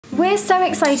We're so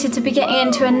excited to be getting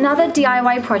into another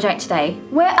DIY project today.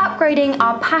 We're upgrading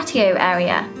our patio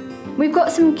area. We've got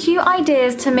some cute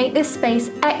ideas to make this space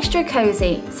extra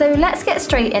cozy, so let's get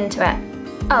straight into it.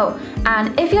 Oh,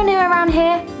 and if you're new around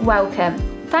here, welcome.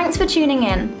 Thanks for tuning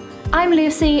in. I'm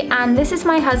Lucie and this is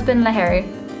my husband Lahiru.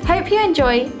 Hope you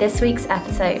enjoy this week's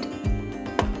episode.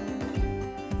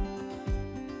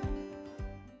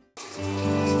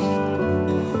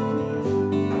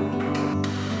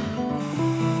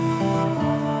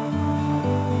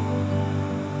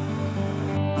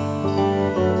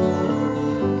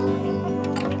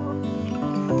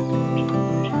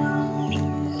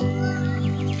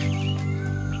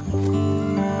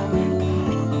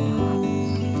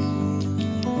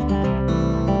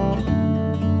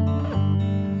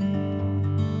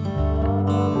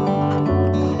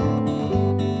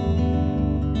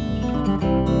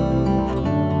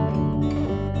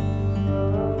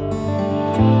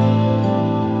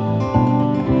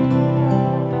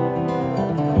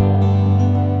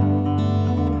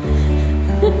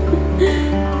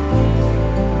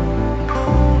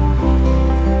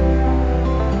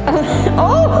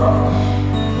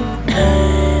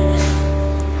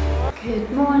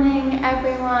 Good morning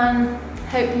everyone,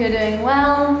 hope you're doing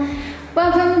well.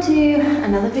 Welcome to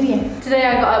another video. Today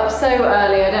I got up so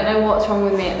early, I don't know what's wrong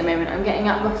with me at the moment. I'm getting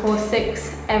up before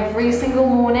 6 every single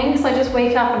morning, so I just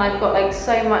wake up and I've got like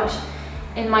so much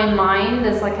in my mind.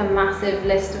 There's like a massive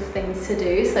list of things to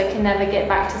do, so I can never get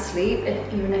back to sleep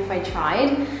even if I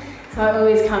tried. So I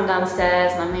always come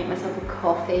downstairs and I make myself a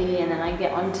coffee and then I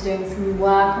get on to doing some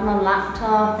work on the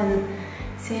laptop and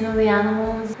seeing all the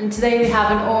animals. And today we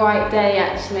have an alright day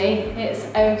actually. It's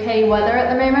okay weather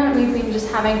at the moment. We've been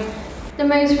just having the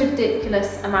most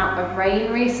ridiculous amount of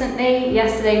rain recently.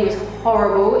 Yesterday was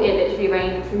horrible. It literally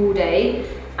rained all day.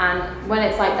 And when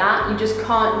it's like that, you just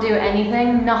can't do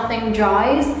anything. Nothing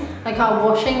dries. Like our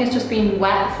washing has just been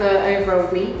wet for over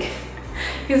a week.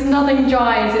 Because nothing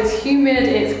dries, it's humid,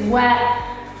 it's wet,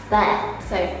 there.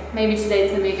 So maybe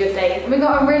today's gonna be a good day. And we've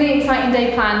got a really exciting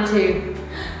day planned too.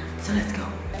 So let's go.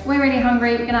 We're really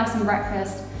hungry, we're gonna have some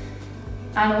breakfast.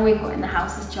 And all we've got in the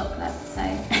house is chocolate, so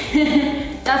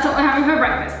that's what we're having for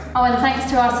breakfast. Oh, and thanks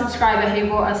to our subscriber who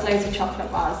bought us loads of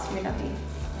chocolate bars. We love you.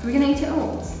 Are we gonna eat it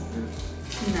all?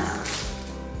 No.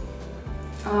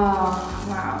 Oh,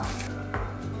 wow.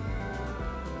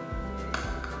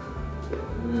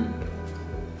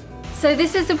 So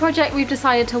this is the project we've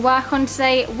decided to work on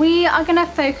today. We are going to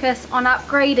focus on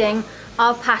upgrading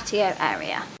our patio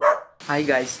area. Hi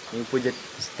guys, new project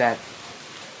start.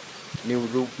 New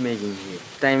roof making here.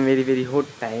 Time very hot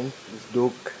time. This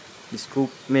dog, this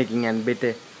roof making and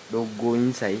better dog go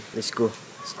inside. Let's go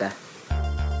start.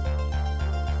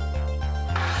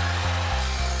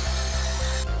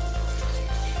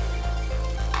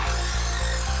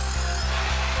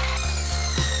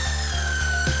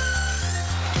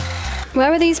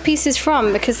 Where are these pieces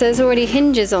from? Because there's already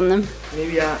hinges on them.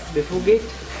 Maybe before gate.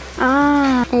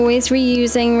 Ah, always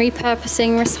reusing,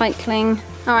 repurposing, recycling.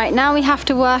 All right, now we have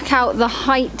to work out the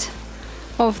height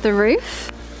of the roof.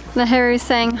 The hero is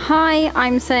saying hi,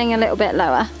 I'm saying a little bit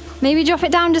lower. Maybe drop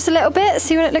it down just a little bit,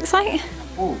 see what it looks like.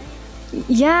 Oh.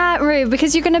 Yeah, Roo,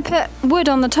 because you're gonna put wood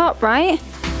on the top, right?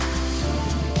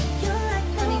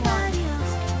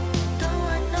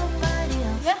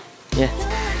 Yeah? Yeah.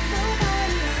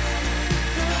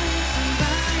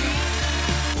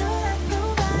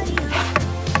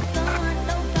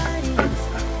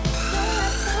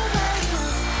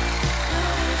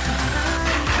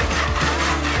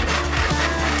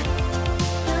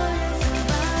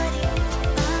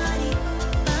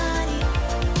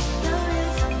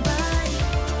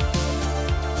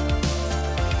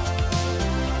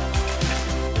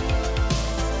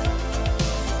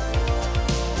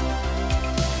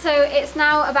 So it's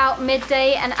now about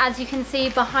midday and as you can see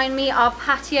behind me our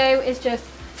patio is just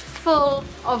full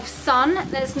of sun.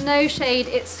 There's no shade,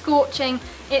 it's scorching,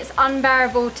 it's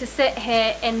unbearable to sit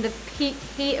here in the peak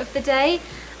heat of the day.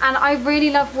 And I really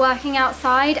love working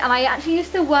outside and I actually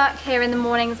used to work here in the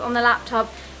mornings on the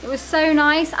laptop. It was so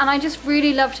nice and I just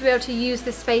really love to be able to use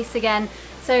this space again.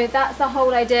 So that's the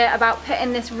whole idea about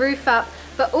putting this roof up.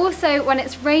 But also when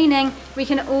it's raining, we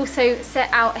can also sit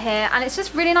out here and it's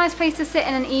just a really nice place to sit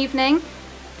in an evening.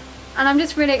 And I'm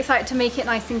just really excited to make it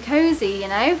nice and cozy, you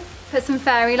know? Put some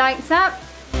fairy lights up.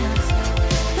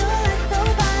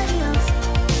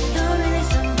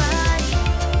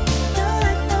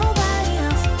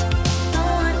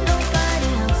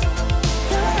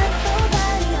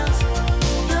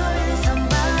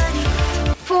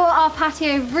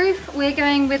 patio roof, we're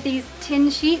going with these tin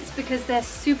sheets because they're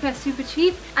super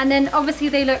cheap. And then obviously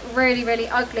they look really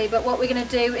ugly, but what we're gonna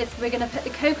do is we're gonna put the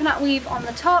coconut weave on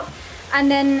the top and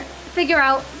then figure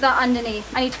out that underneath.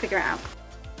 I need to figure it out.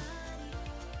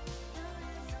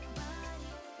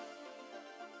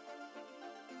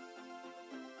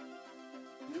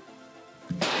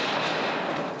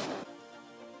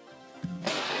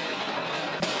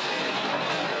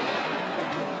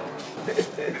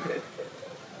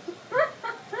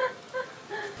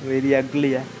 Very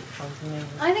ugly, yeah.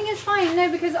 I think it's fine, no,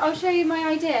 because I'll show you my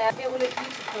idea. It will look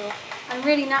beautiful and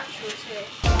really natural too.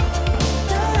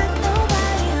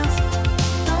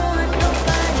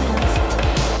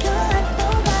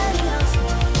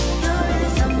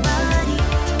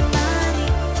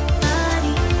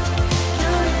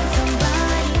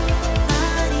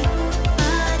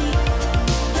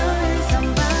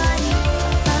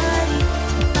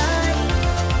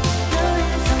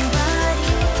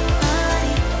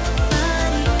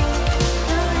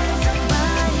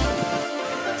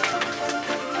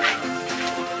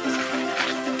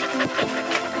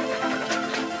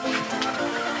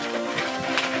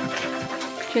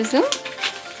 Drizzle.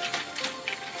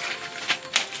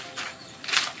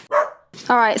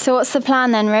 Alright, so what's the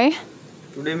plan then, Roo?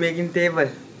 Today making table.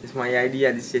 It's my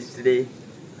idea. This yesterday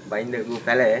buying the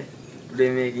pallet. Today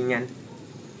making an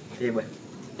table.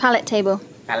 Pallet table.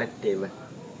 Pallet table.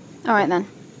 Alright then.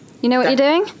 You know what you're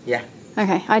doing? Yeah.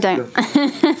 Okay, I don't.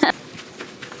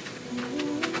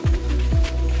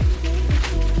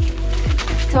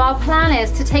 So our plan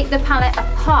is to take the pallet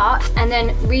apart and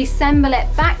then reassemble it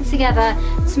back together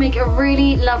to make a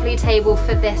really lovely table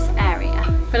for this area.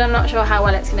 But I'm not sure how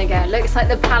well it's gonna go. It looks like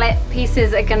the pallet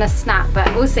pieces are gonna snap, but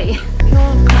we'll see.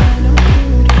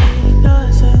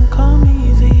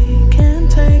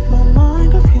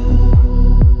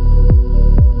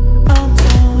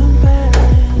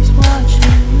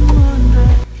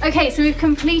 Okay, so we've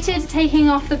completed taking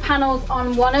off the panels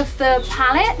on one of the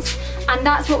pallets, and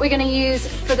that's what we're going to use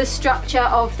for the structure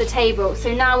of the table.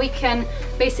 So now we can,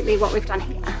 basically what we've done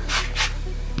here.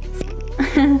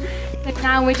 So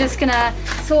now we're just going to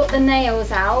sort the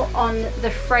nails out on the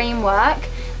framework,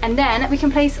 and then we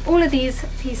can place all of these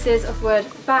pieces of wood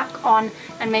back on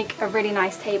and make a really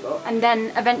nice table. And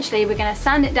then eventually we're going to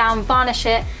sand it down, varnish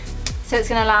it, so it's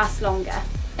going to last longer.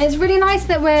 It's really nice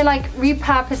that we're like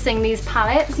repurposing these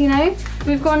pallets, you know.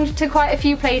 We've gone to quite a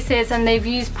few places and they've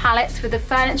used pallets with the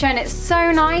furniture, and it's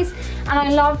so nice, and I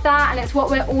love that, and it's what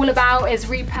we're all about, is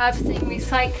repurposing,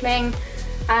 recycling,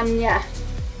 and yeah.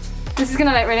 This is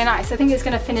gonna look really nice. I think it's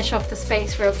gonna finish off the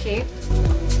space real cute.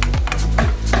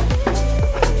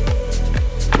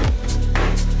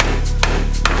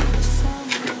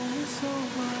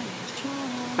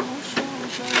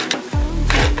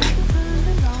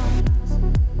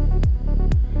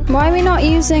 Why are we not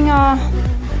using our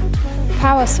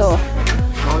power saw?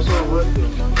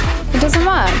 It doesn't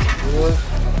work?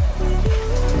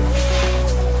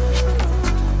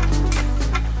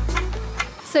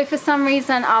 So for some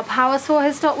reason our power saw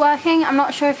has stopped working. I'm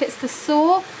not sure if it's the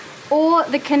saw or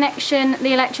the connection,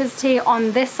 the electricity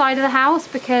on this side of the house,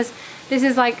 because this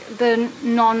is like the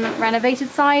non-renovated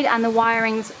side and the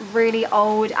wiring's really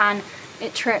old and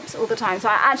it trips all the time. So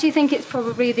I actually think it's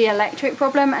probably the electric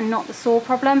problem and not the saw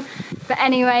problem. But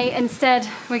anyway, instead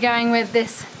we're going with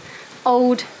this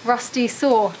old rusty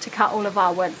saw to cut all of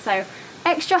our wood. So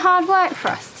extra hard work for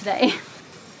us today.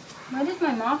 Where did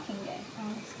my marking go?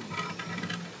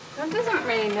 Oh, that doesn't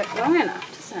really look long enough,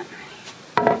 does it?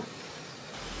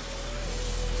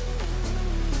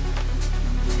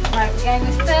 Right, we're going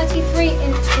with 33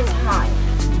 inches high.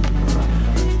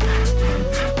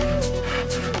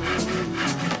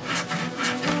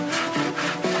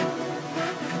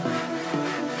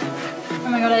 Oh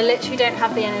my god, I literally don't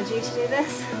have the energy to do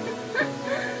this.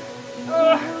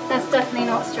 Oh, that's definitely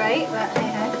not straight, but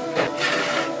hey ho.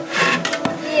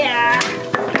 Yeah!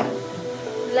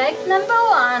 Leg number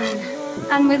one.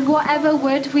 And with whatever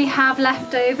wood we have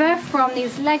left over from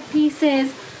these leg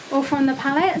pieces or from the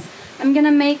pallets, I'm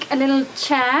gonna make a little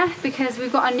chair because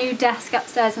we've got a new desk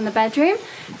upstairs in the bedroom.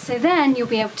 So then you'll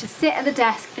be able to sit at the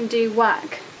desk and do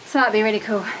work. So that'd be really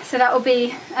cool. So that will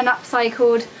be an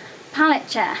upcycled pallet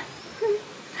chair.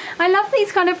 I love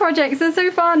these kind of projects, they're so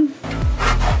fun.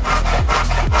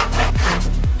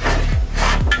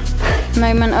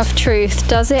 Moment of truth,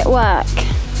 does it work?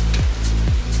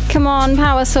 Come on,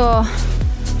 power saw.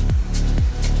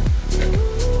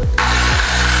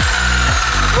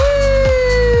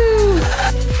 Woo!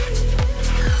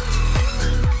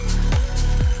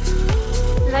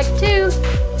 Leg 2.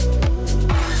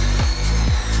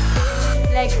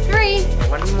 Leg 3.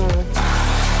 One more.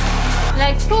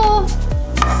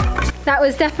 That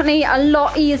was definitely a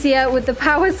lot easier with the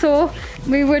power saw.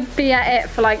 We would be at it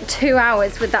for like 2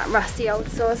 hours with that rusty old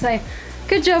saw. So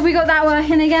good job, we got that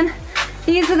working again.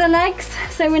 These are the legs.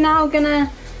 So we're now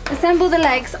gonna assemble the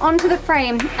legs onto the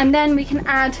frame, and then we can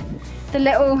add the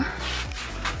little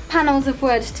panels of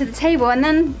wood to the table, and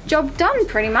then job done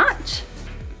pretty much.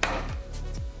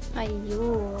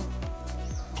 Ayo.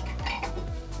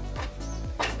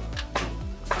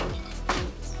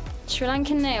 Sri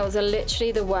Lankan nails are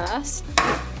literally the worst.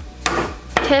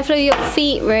 Careful of your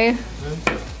feet, Roo.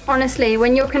 Honestly,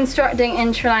 when you're constructing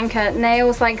in Sri Lanka,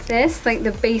 nails like this, like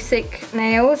the basic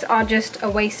nails, are just a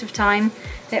waste of time.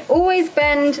 They always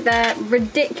bend, they're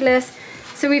ridiculous.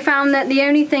 So we found that the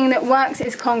only thing that works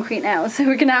is concrete nails. So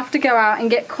we're gonna have to go out and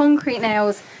get concrete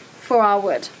nails for our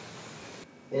wood.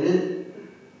 L-I-K-E-S,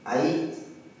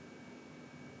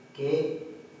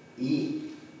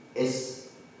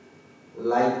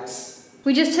 lights.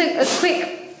 We just took a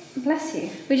quick, bless you.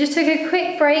 We just took a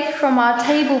quick break from our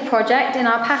table project in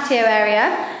our patio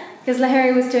area because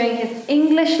Lahiri was doing his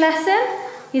English lesson.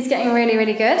 He's getting really,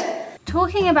 really good.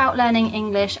 Talking about learning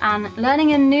English and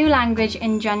learning a new language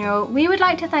in general, we would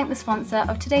like to thank the sponsor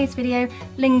of today's video,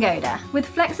 Lingoda. With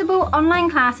flexible online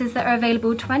classes that are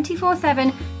available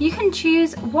 24/7, you can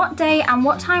choose what day and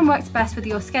what time works best with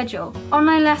your schedule.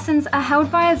 Online lessons are held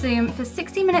via Zoom for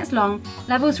 60 minutes long.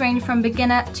 Levels range from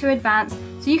beginner to advanced,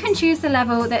 so you can choose the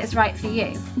level that is right for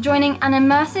you. Joining an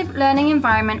immersive learning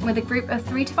environment with a group of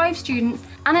 3 to 5 students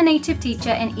and a native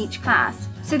teacher in each class.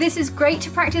 So this is great to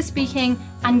practice speaking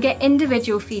and get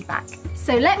individual feedback.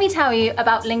 So let me tell you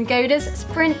about Lingoda's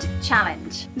Sprint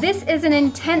Challenge. This is an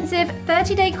intensive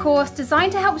 30-day course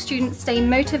designed to help students stay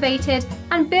motivated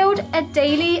and build a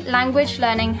daily language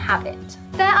learning habit.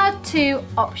 There are 2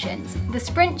 options: the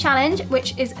Sprint Challenge,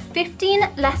 which is 15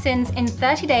 lessons in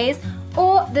 30 days,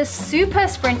 or the Super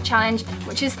Sprint Challenge,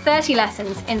 which is 30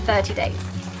 lessons in 30 days.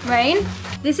 Rain?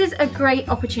 This is a great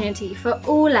opportunity for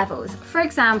all levels. For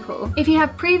example, if you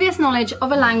have previous knowledge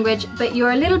of a language but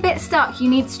you're a little bit stuck, you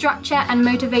need structure and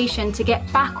motivation to get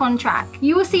back on track.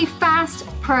 You will see fast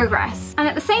progress and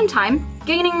at the same time,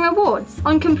 gaining rewards.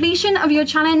 On completion of your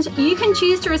challenge, you can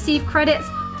choose to receive credits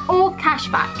or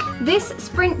cashback. This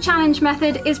Sprint Challenge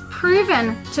method is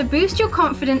proven to boost your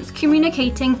confidence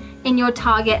communicating in your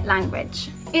target language.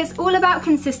 It's all about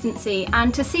consistency,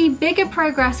 and to see bigger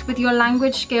progress with your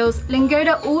language skills,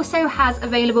 Lingoda also has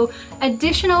available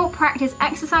additional practice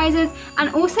exercises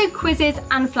and also quizzes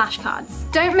and flashcards.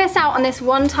 Don't miss out on this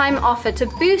one-time offer to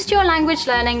boost your language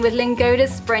learning with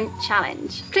Lingoda's Sprint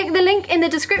Challenge. Click the link in the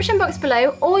description box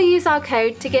below or use our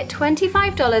code to get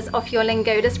 $25 off your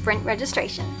Lingoda Sprint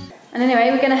registration. And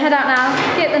anyway, we're gonna head out now,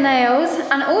 get the nails,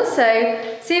 and also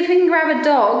see if we can grab a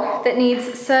dog that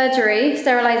needs surgery,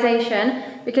 sterilisation,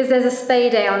 because there's a spay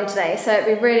day on today. So it'd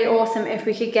be really awesome if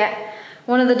we could get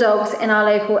one of the dogs in our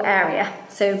local area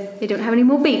so they don't have any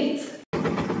more babies.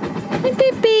 Hey,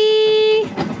 baby!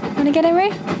 Wanna get over?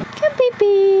 Come,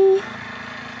 baby!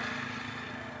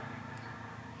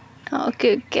 Oh,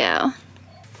 good girl.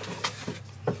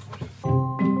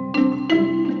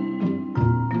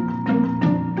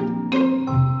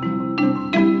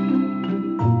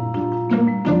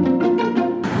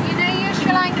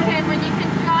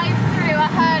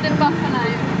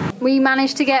 We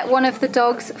managed to get one of the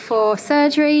dogs for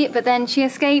surgery, but then she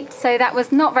escaped, so that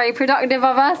was not very productive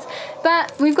of us.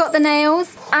 But we've got the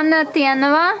nails and the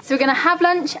tiendava, so we're gonna have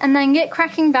lunch and then get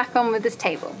cracking back on with this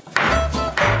table.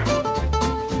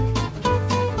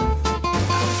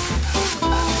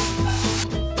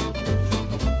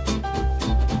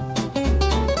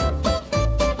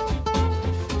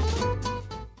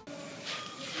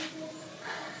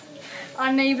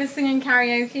 Our neighbour's singing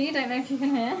karaoke, don't know if you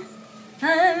can hear.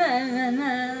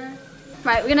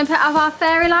 Right, we're gonna put up our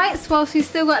fairy lights whilst we've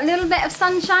still got a little bit of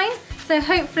sunshine, so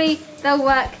hopefully they'll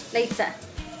work later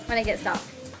when it gets dark.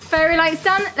 Fairy lights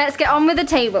done, let's get on with the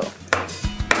table.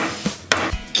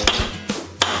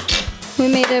 We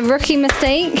made a rookie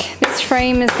mistake. This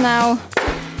frame is now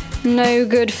no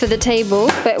good for the table,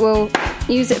 but we'll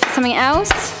use it for something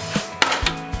else.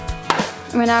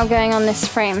 We're now going on this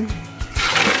frame.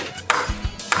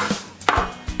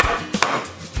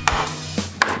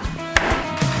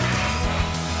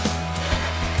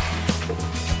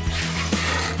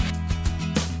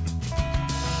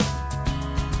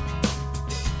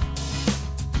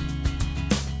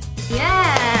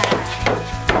 Yeah!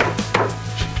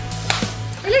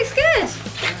 It looks good!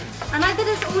 I like that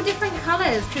it's all different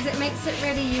colours because it makes it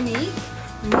really unique.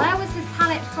 Where was this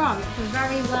palette from? It's a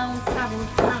very well-travelled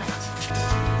palette.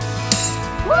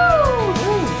 Woo!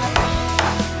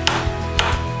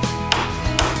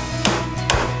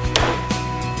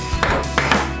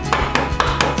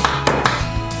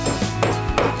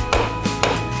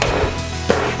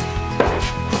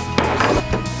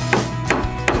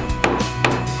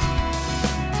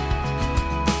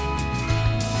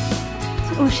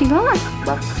 she got?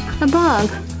 Bug. A bug.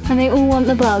 And they all want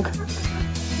the bug.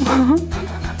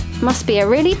 Must be a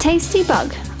really tasty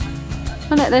bug.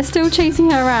 Oh look, they're still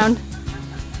chasing her around.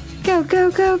 Go,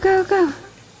 go, go, go, go.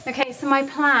 Okay, so my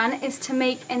plan is to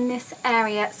make in this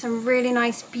area some really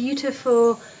nice,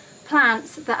 beautiful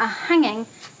plants that are hanging.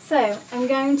 So I'm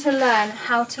going to learn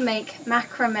how to make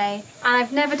macrame, and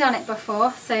I've never done it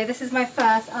before, so this is my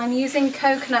first. I'm using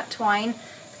coconut twine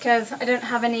because I don't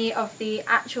have any of the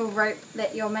actual rope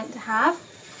that you're meant to have,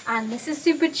 and this is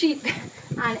super cheap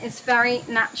and it's very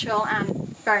natural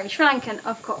and very Sri Lankan,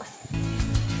 of course.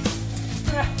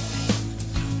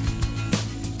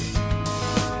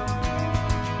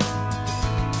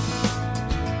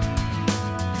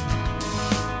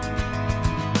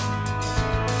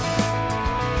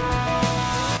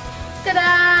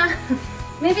 Ta-da!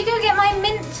 Maybe go get my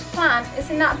mint plant.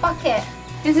 It's in that bucket.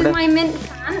 This is my mint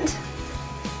plant.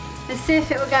 Let's see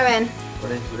if it will go in.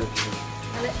 Will it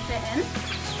fit in?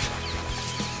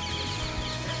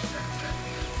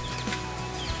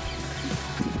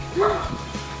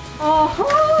 Oh,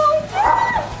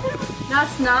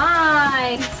 that's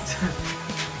nice.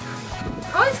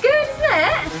 Oh, it's good, isn't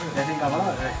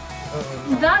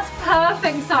it? That's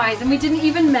perfect size, and we didn't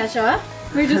even measure.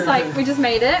 We just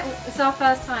made it. It's our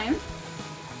first time.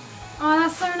 Oh,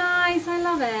 that's so nice. I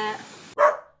love it.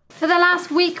 For the last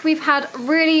week, we've had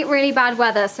really, really bad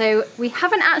weather, so we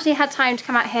haven't actually had time to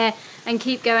come out here and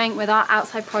keep going with our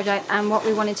outside project and what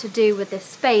we wanted to do with this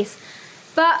space.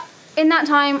 But in that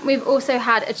time, we've also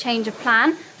had a change of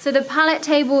plan. So the pallet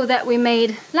table that we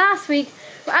made last week,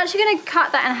 we're actually going to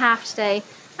cut that in half today,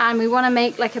 and we want to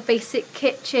make like a basic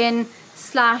kitchen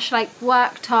slash like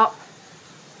worktop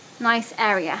nice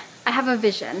area. I have a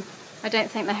vision. I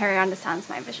don't think that Harry understands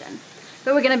my vision,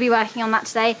 but we're going to be working on that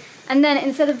today. And then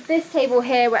instead of this table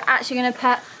here, we're actually going to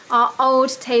put our old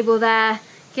table there,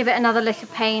 give it another lick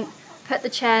of paint, put the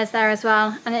chairs there as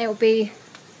well, and it will be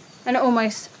an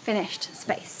almost finished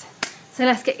space. So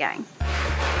let's get going.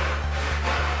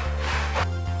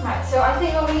 Right, so I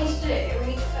think what we need to do, we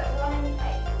need to put one in place.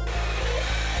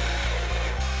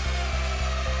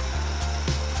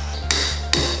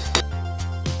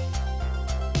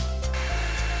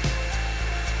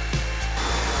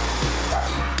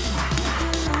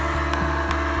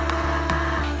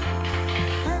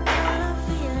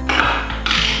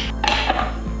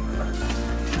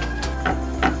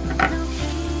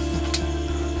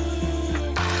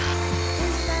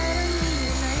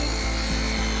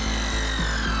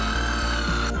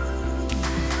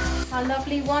 Our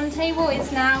lovely one table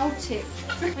is now two.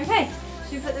 Okay,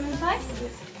 should we put them inside?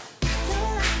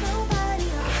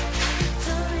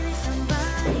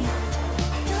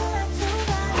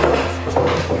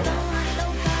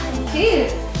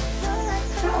 Cute.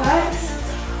 That works.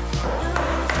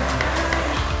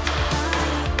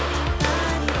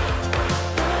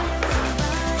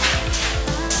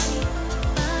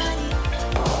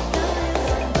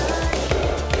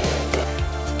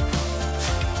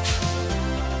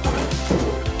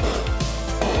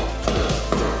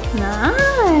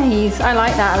 Nice, I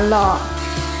like that a lot.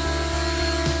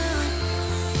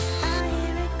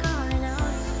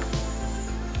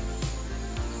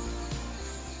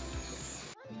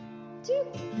 1, 2,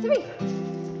 3.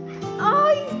 Oh,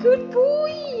 he's a good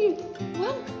boy.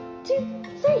 1, 2,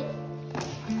 3.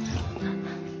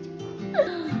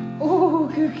 Oh,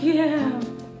 good girl.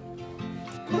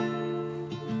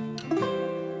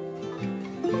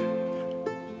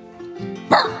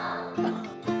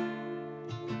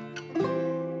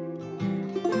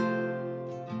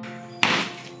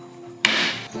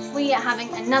 We are having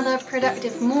another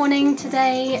productive morning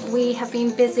today. We have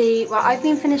been busy. Well, I've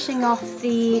been finishing off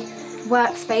the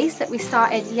workspace that we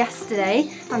started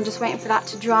yesterday. I'm just waiting for that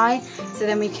to dry so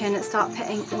then we can start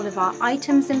putting all of our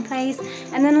items in place.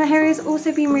 And then Lahiri's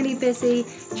also been really busy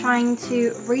trying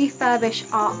to refurbish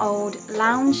our old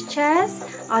lounge chairs,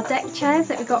 our deck chairs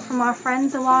that we got from our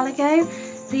friends a while ago.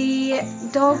 The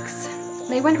dogs,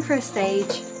 they went through a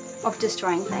stage of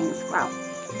destroying things. Well,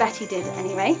 Betty did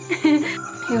anyway,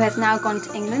 who has now gone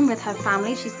to England with her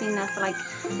family. She's been there for like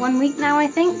 1 week now, I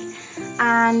think.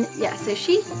 And yeah, so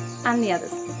she and the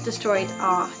others destroyed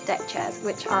our deck chairs,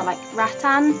 which are like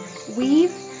rattan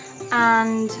weave,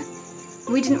 and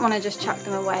we didn't want to just chuck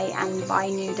them away and buy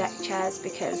new deck chairs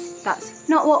because that's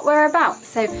not what we're about.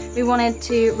 So we wanted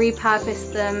to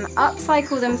repurpose them,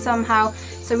 upcycle them somehow.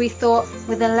 So we thought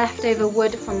with the leftover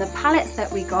wood from the pallets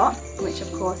that we got, which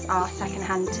of course are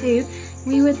secondhand too,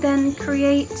 we would then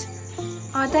create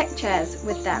our deck chairs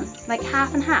with them, like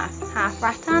half and half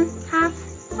rattan, half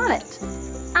pallet.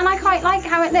 And I quite like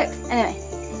how it looks. Anyway,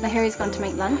 Lahiri's gone to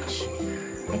make lunch.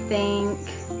 I think,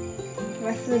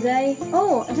 rest of the day.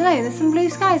 Oh, I don't know, there's some blue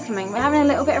skies coming. We're having a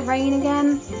little bit of rain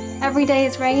again. Every day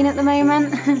is rain at the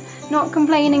moment. Not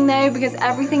complaining though, because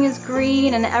everything is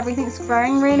green and everything's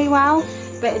growing really well,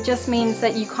 but it just means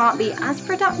that you can't be as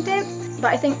productive.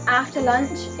 But I think after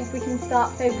lunch, if we can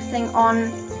start focusing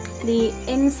on the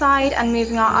inside and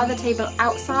moving our other table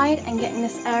outside and getting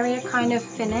this area kind of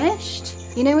finished.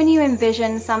 You know when you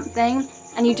envision something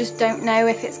and you just don't know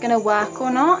if it's gonna work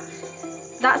or not?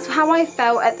 That's how I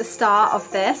felt at the start of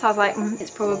this. I was like, it's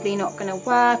probably not gonna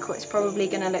work, or it's probably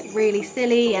gonna look really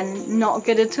silly and not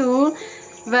good at all.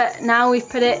 But now we've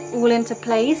put it all into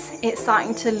place, it's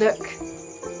starting to look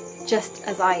just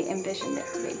as I envisioned it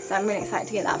to be. So I'm really excited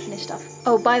to get that finished off.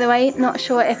 Oh, by the way, not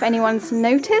sure if anyone's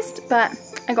noticed, but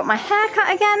I got my hair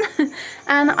cut again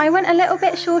and I went a little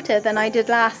bit shorter than I did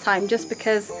last time, just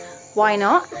because why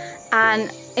not?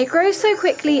 And it grows so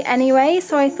quickly anyway,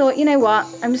 so I thought, you know what,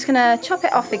 I'm just gonna chop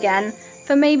it off again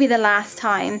for maybe the last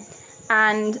time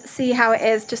and see how it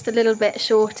is just a little bit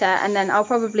shorter, and then I'll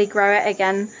probably grow it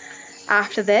again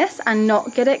after this and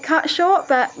not get it cut short.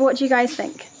 But what do you guys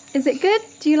think? Is it good?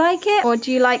 Do you like it? Or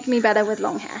do you like me better with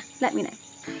long hair? Let me know.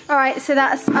 All right, so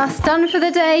that's us done for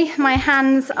the day. My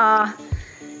hands are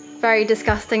very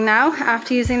disgusting now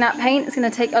after using that paint. It's gonna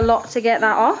take a lot to get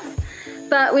that off.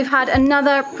 But we've had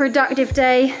another productive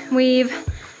day. We've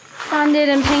sanded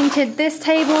and painted this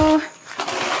table,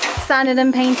 sanded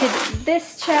and painted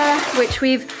this chair, which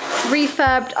we've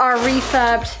refurbed our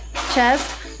refurbed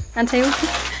chairs and tables.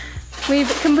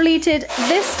 We've completed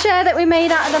this chair that we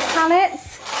made out of the pallets,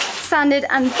 sanded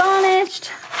and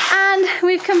varnished, and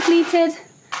we've completed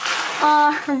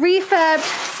our refurbed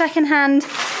second-hand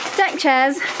deck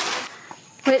chairs,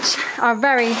 which are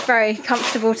very, very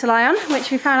comfortable to lie on, which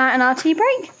we found out in our tea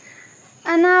break.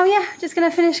 And now, yeah, just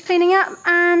gonna finish cleaning up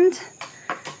and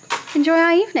enjoy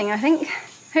our evening, I think.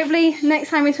 Hopefully next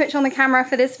time we switch on the camera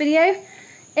for this video,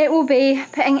 it will be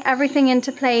putting everything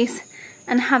into place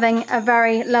and having a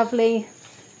very lovely,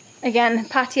 again,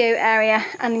 patio area.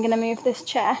 And I'm gonna move this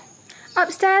chair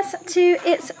upstairs to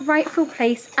its rightful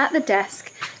place at the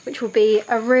desk, which will be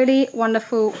a really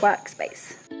wonderful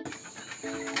workspace.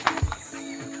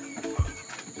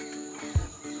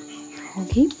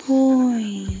 Doggy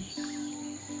boy.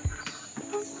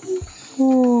 Doggy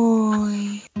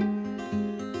boy.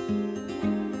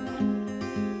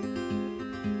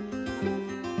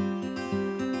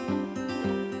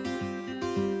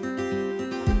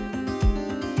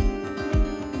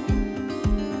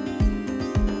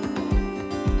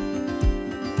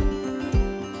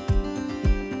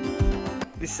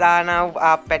 This are now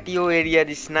our patio area.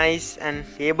 This nice and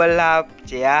table have,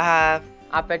 chair have.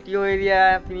 Our patio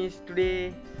area finished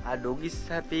today. Our dog is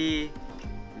happy.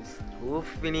 This roof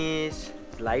finished.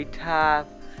 Light have,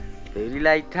 very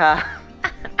light have.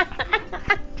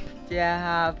 Chair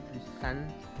have, this sun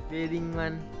bathing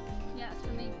one. Yeah, it's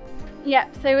for me.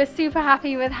 Yep, so we're super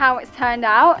happy with how it's turned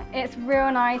out. It's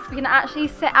real nice. We can actually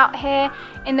sit out here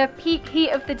in the peak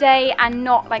heat of the day and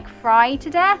not like fry to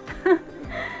death.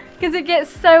 Because it gets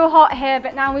so hot here,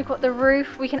 but now we've got the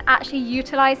roof, we can actually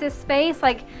utilize this space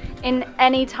like in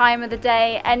any time of the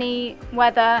day, any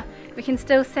weather. We can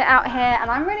still sit out here,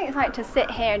 and I'm really excited to sit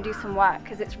here and do some work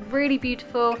because it's really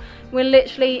beautiful. We're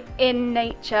literally in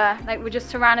nature, like we're just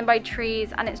surrounded by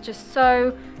trees, and it's just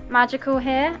so magical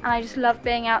here, and I just love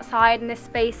being outside, and this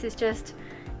space is just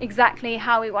exactly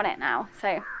how we want it now.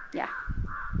 So yeah.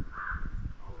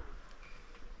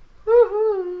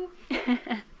 Woohoo!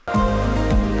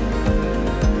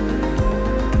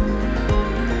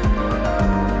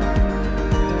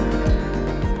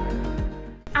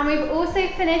 And we've also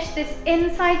finished this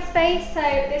inside space. So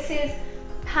this is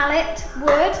pallet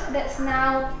wood that's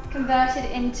now converted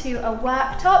into a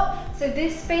worktop. So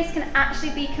this space can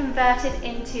actually be converted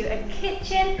into a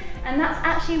kitchen, and that's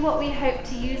actually what we hope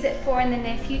to use it for in the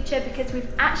near future, because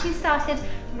we've actually started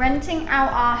renting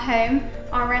out our home.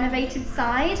 Our renovated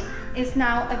side is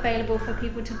now available for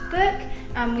people to book,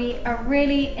 and we are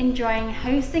really enjoying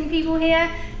hosting people here.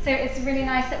 So it's really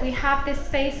nice that we have this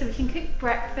space so we can cook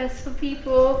breakfast for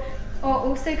people, or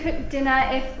also cook dinner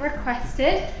if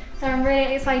requested. So I'm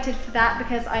really excited for that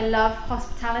because I love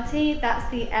hospitality. That's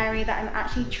the area that I'm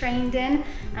actually trained in,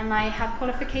 and I have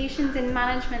qualifications in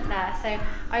management there. So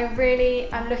I really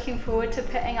am looking forward to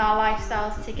putting our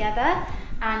lifestyles together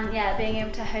and yeah, being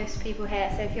able to host people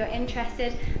here. So if you're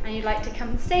interested and you'd like to come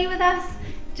and stay with us,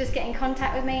 just get in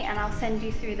contact with me and I'll send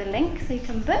you through the link so you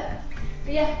can book.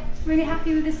 But yeah, really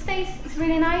happy with this space. It's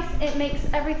really nice. It makes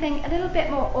everything a little bit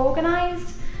more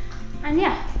organized. And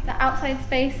yeah, the outside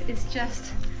space is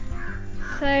just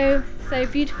so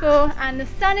beautiful, and the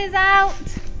sun is out.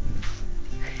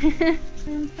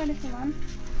 Room for a little one.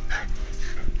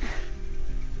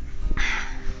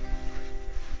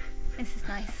 This is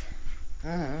nice.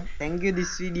 Thank you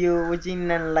this video watching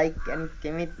and like and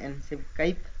comment and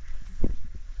subscribe.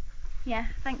 Yeah,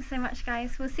 thanks so much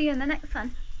guys. We'll see you in the next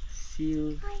one. See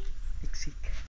you Bye. next week.